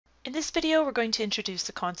In this video, we're going to introduce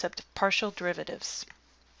the concept of partial derivatives.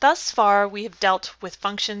 Thus far, we have dealt with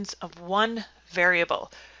functions of one variable,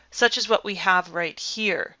 such as what we have right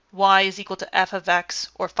here. Y is equal to f of x,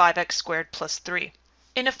 or 5x squared plus 3.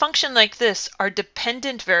 In a function like this, our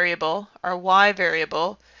dependent variable, our y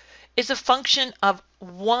variable, is a function of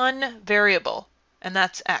one variable, and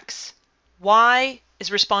that's x. Y is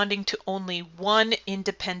responding to only one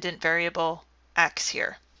independent variable, x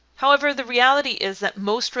here. However, the reality is that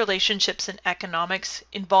most relationships in economics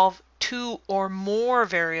involve two or more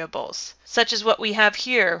variables, such as what we have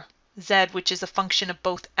here, z, which is a function of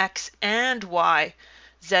both x and y,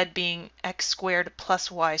 z being x squared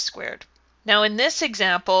plus y squared. Now in this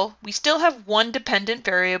example, we still have one dependent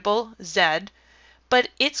variable, z, but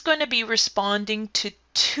it's going to be responding to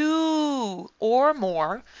two or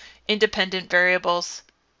more independent variables,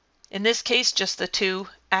 in this case just the two,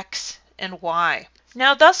 x and y.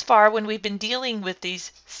 Now, thus far, when we've been dealing with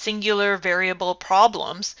these singular variable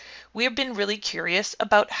problems, we've been really curious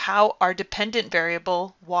about how our dependent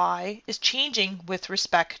variable, y, is changing with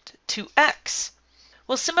respect to x.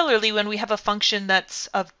 Well, similarly, when we have a function that's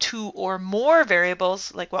of two or more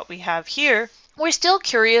variables, like what we have here, we're still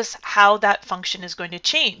curious how that function is going to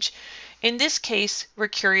change. In this case, we're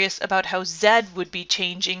curious about how z would be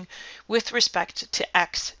changing with respect to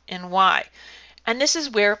x and y. And this is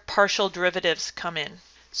where partial derivatives come in.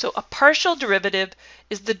 So a partial derivative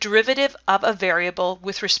is the derivative of a variable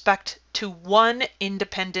with respect to one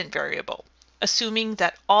independent variable, assuming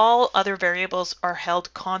that all other variables are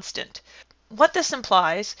held constant. What this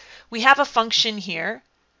implies, we have a function here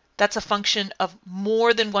that's a function of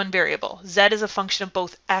more than one variable. Z is a function of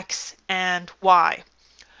both x and y.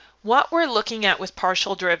 What we're looking at with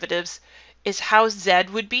partial derivatives is how z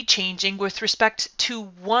would be changing with respect to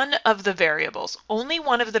one of the variables, only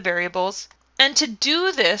one of the variables. And to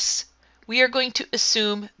do this, we are going to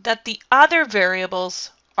assume that the other variables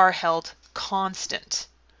are held constant.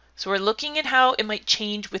 So we're looking at how it might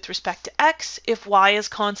change with respect to x if y is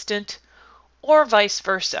constant, or vice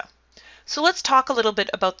versa. So let's talk a little bit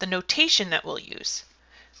about the notation that we'll use.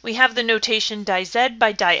 We have the notation di z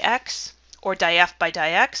by di x, or di f by di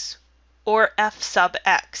x, or f sub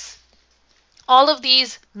x. All of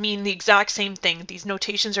these mean the exact same thing. These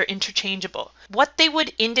notations are interchangeable. What they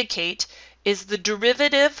would indicate is the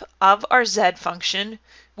derivative of our z function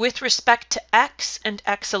with respect to x and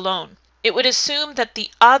x alone. It would assume that the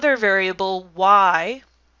other variable y,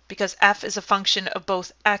 because f is a function of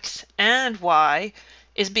both x and y,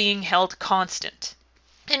 is being held constant.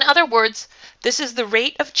 In other words, this is the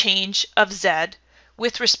rate of change of z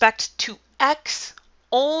with respect to x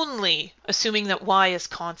only, assuming that y is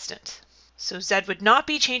constant. So z would not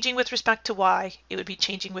be changing with respect to y, it would be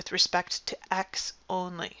changing with respect to x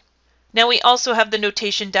only. Now we also have the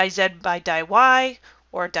notation di z by di y,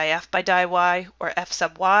 or di f by di y, or f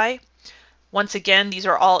sub y. Once again, these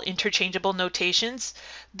are all interchangeable notations.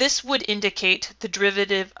 This would indicate the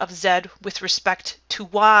derivative of z with respect to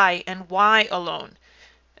y and y alone,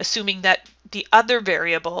 assuming that the other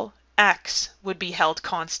variable, x, would be held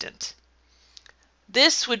constant.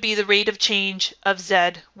 This would be the rate of change of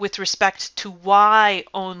z with respect to y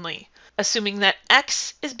only. Assuming that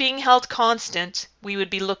x is being held constant, we would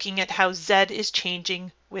be looking at how z is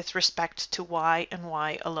changing with respect to y and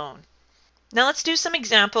y alone. Now let's do some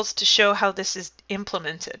examples to show how this is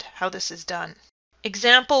implemented, how this is done.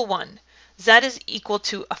 Example 1. Z is equal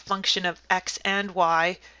to a function of x and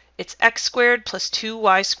y. It's x squared plus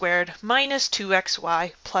 2y squared minus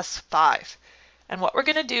 2xy plus 5. And what we're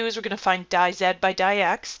going to do is we're going to find di z by di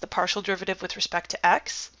x, the partial derivative with respect to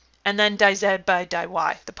x, and then di z by di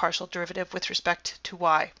y, the partial derivative with respect to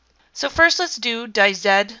y. So first let's do di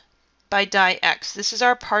z by di x. This is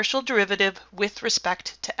our partial derivative with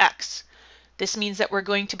respect to x. This means that we're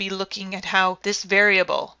going to be looking at how this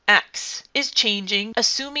variable, x, is changing,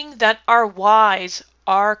 assuming that our y's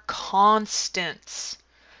are constants.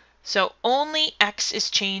 So only x is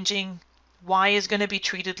changing, y is going to be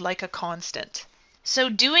treated like a constant. So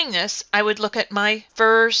doing this, I would look at my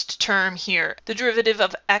first term here. The derivative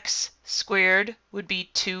of x squared would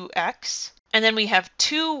be 2x. And then we have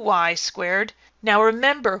 2y squared. Now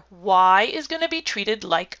remember, y is going to be treated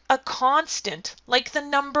like a constant, like the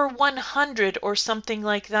number 100 or something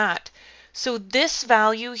like that. So this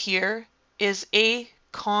value here is a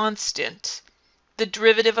constant. The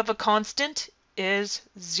derivative of a constant is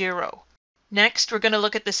 0. Next, we're going to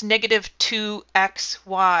look at this negative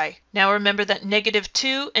 2xy. Now remember that negative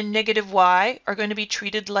 2 and negative y are going to be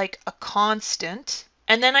treated like a constant.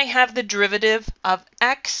 And then I have the derivative of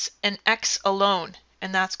x and x alone,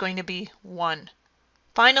 and that's going to be 1.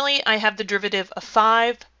 Finally, I have the derivative of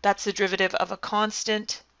 5. That's the derivative of a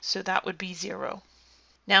constant. so that would be 0.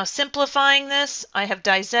 Now simplifying this, I have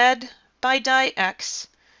di z by di x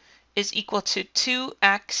is equal to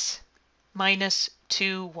 2x minus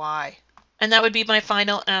 2y. And that would be my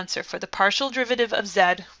final answer for the partial derivative of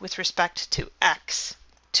z with respect to x.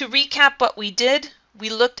 To recap what we did, we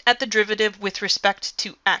looked at the derivative with respect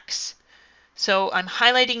to x. So I'm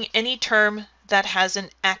highlighting any term that has an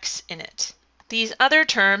x in it. These other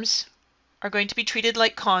terms are going to be treated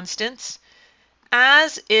like constants,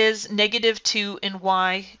 as is negative 2 and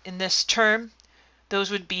y in this term. Those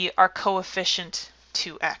would be our coefficient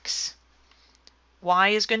to x. Y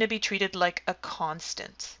is going to be treated like a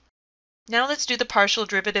constant. Now let's do the partial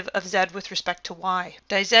derivative of z with respect to y.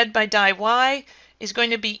 Di z by di y is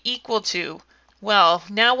going to be equal to, well,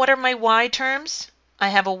 now what are my y terms? I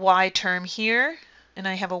have a y term here, and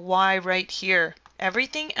I have a y right here.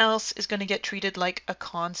 Everything else is going to get treated like a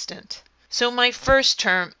constant. So my first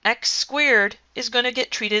term, x squared, is going to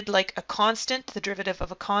get treated like a constant. The derivative of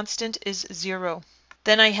a constant is 0.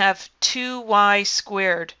 Then I have 2y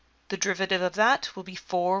squared. The derivative of that will be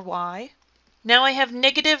 4y. Now I have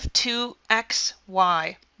negative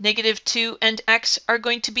 2xy. Negative 2 and x are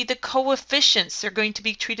going to be the coefficients. They're going to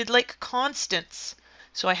be treated like constants.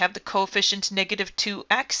 So I have the coefficient negative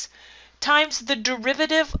 2x times the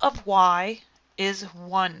derivative of y is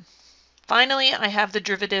 1. Finally, I have the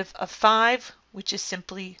derivative of 5, which is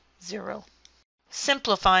simply 0.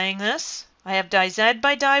 Simplifying this, I have di z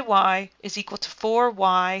by di y is equal to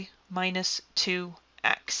 4y minus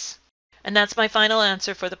 2x. And that's my final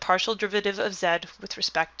answer for the partial derivative of z with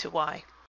respect to y.